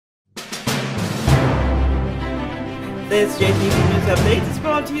This JTV News Update is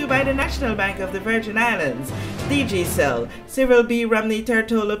brought to you by the National Bank of the Virgin Islands, DG Cell, Cyril B. Romney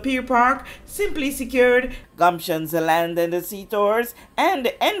Tertola Pier Park, Simply Secured, Gumption's Land and the Sea Tours,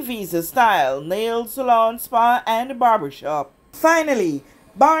 and Envy's Style, Nail Salon, Spa, and Barbershop. Finally,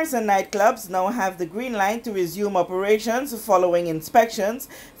 bars and nightclubs now have the green light to resume operations following inspections.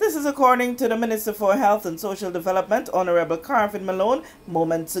 This is according to the Minister for Health and Social Development, Honorable Carvin Malone,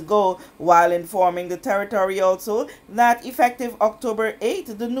 moments ago, while informing the territory also that effective October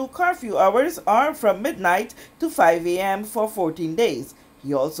 8, the new curfew hours are from midnight to 5 a.m. for 14 days.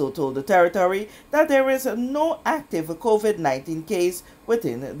 He also told the territory that there is no active COVID-19 case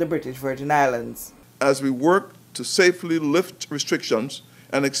within the British Virgin Islands. As we work to safely lift restrictions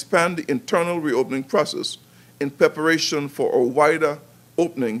and expand the internal reopening process in preparation for a wider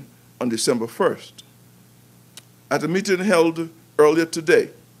opening on December 1st. At a meeting held earlier today,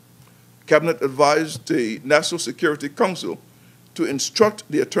 Cabinet advised the National Security Council to instruct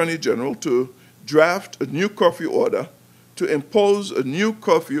the Attorney General to draft a new curfew order to impose a new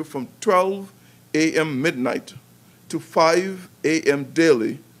curfew from 12 a.m. midnight to 5 a.m.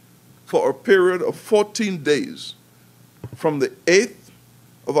 daily for a period of 14 days from the 8th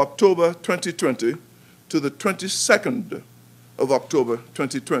of October 2020 to the 22nd of October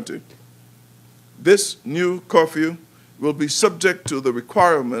 2020. This new curfew will be subject to the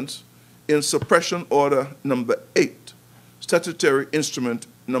requirements in Suppression Order Number 8, Statutory Instrument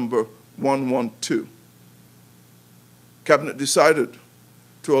Number 112. Cabinet decided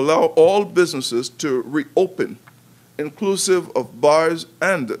to allow all businesses to reopen, inclusive of bars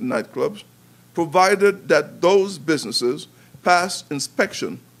and nightclubs, provided that those businesses pass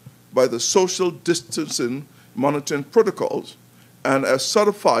inspection by the social distancing monitoring protocols and as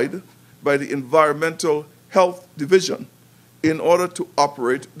certified by the Environmental Health Division in order to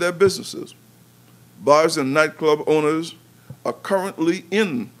operate their businesses. Bars and nightclub owners are currently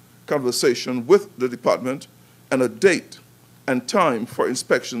in conversation with the department, and a date and time for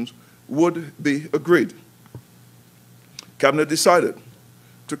inspections would be agreed. Cabinet decided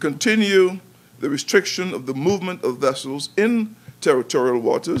to continue the restriction of the movement of vessels in territorial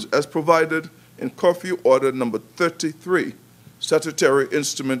waters as provided in Curfew Order Number 33, Statutory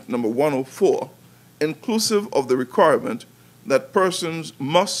Instrument Number 104, inclusive of the requirement that persons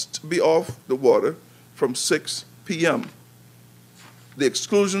must be off the water from 6 p.m. The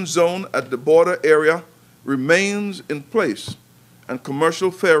exclusion zone at the border area remains in place, and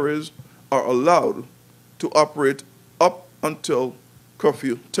commercial ferries are allowed to operate up until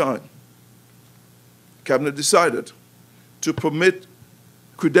curfew time. Cabinet decided to permit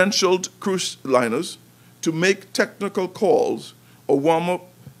credentialed cruise liners to make technical calls or warm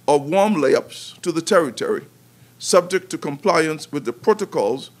layups to the territory, subject to compliance with the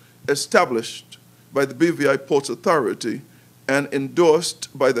protocols established by the BVI Ports Authority and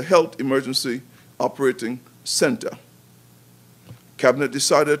endorsed by the Health Emergency Operating Center. Cabinet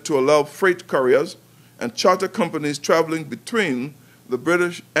decided to allow freight carriers and charter companies traveling between the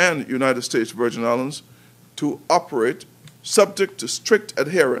British and United States Virgin Islands to operate subject to strict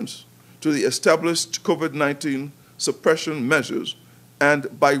adherence to the established COVID-19 suppression measures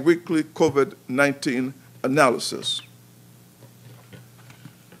and biweekly COVID-19 analysis.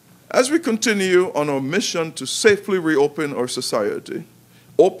 As we continue on our mission to safely reopen our society,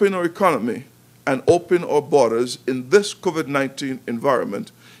 open our economy, and open our borders in this COVID-19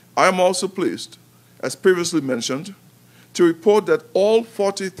 environment, I am also pleased, as previously mentioned, to report that all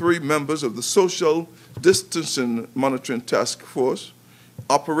 43 members of the Social Distancing Monitoring Task Force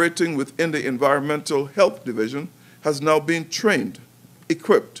operating within the Environmental Health Division has now been trained,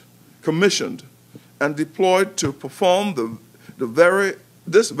 equipped, commissioned, and deployed to perform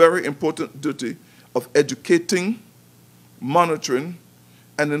this very important duty of educating, monitoring,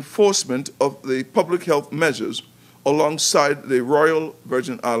 and enforcement of the public health measures alongside the Royal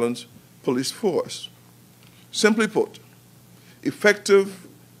Virgin Islands Police Force. Simply put, effective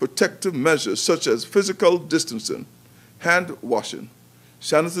protective measures such as physical distancing, hand washing,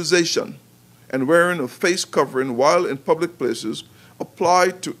 sanitization, and wearing a face covering while in public places apply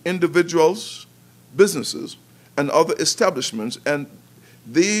to individuals, businesses, and other establishments, and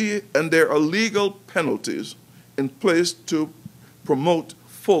there are legal penalties in place to promote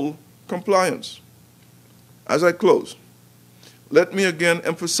full compliance. As I close, let me again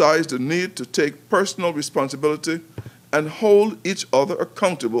emphasize the need to take personal responsibility and hold each other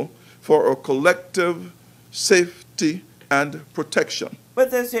accountable for our collective safety and protection.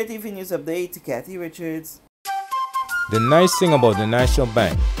 With this JTV News Update, Kathy Richards. The nice thing about the National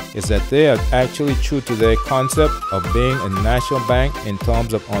Bank is that they are actually true to their concept of being a national bank in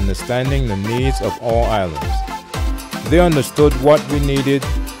terms of understanding the needs of all islands. They understood what we needed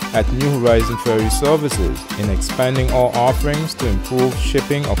at New Horizon Ferry Services in expanding our offerings to improve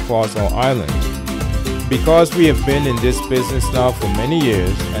shipping across our island. Because we have been in this business now for many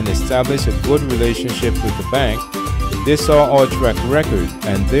years and established a good relationship with the bank, they saw our track record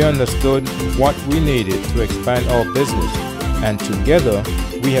and they understood what we needed to expand our business, and together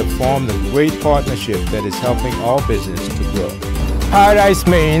we have formed a great partnership that is helping our business to grow. Paradise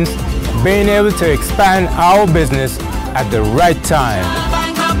means being able to expand our business at the right time.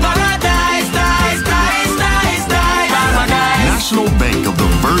 National Bank of the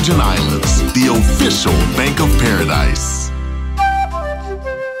Virgin Islands, the official Bank of Paradise.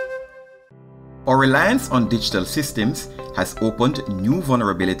 Our reliance on digital systems has opened new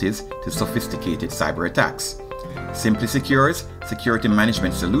vulnerabilities to sophisticated cyber attacks. Simply Secure's security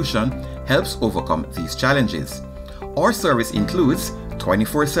management solution helps overcome these challenges. Our service includes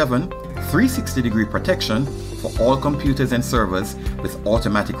 24/7, 360-degree protection for all computers and servers with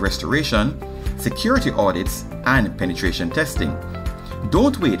automatic restoration, security audits, and penetration testing.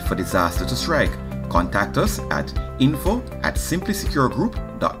 Don't wait for disaster to strike. Contact us at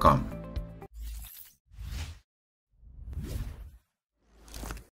info@simplysecuregroup.com.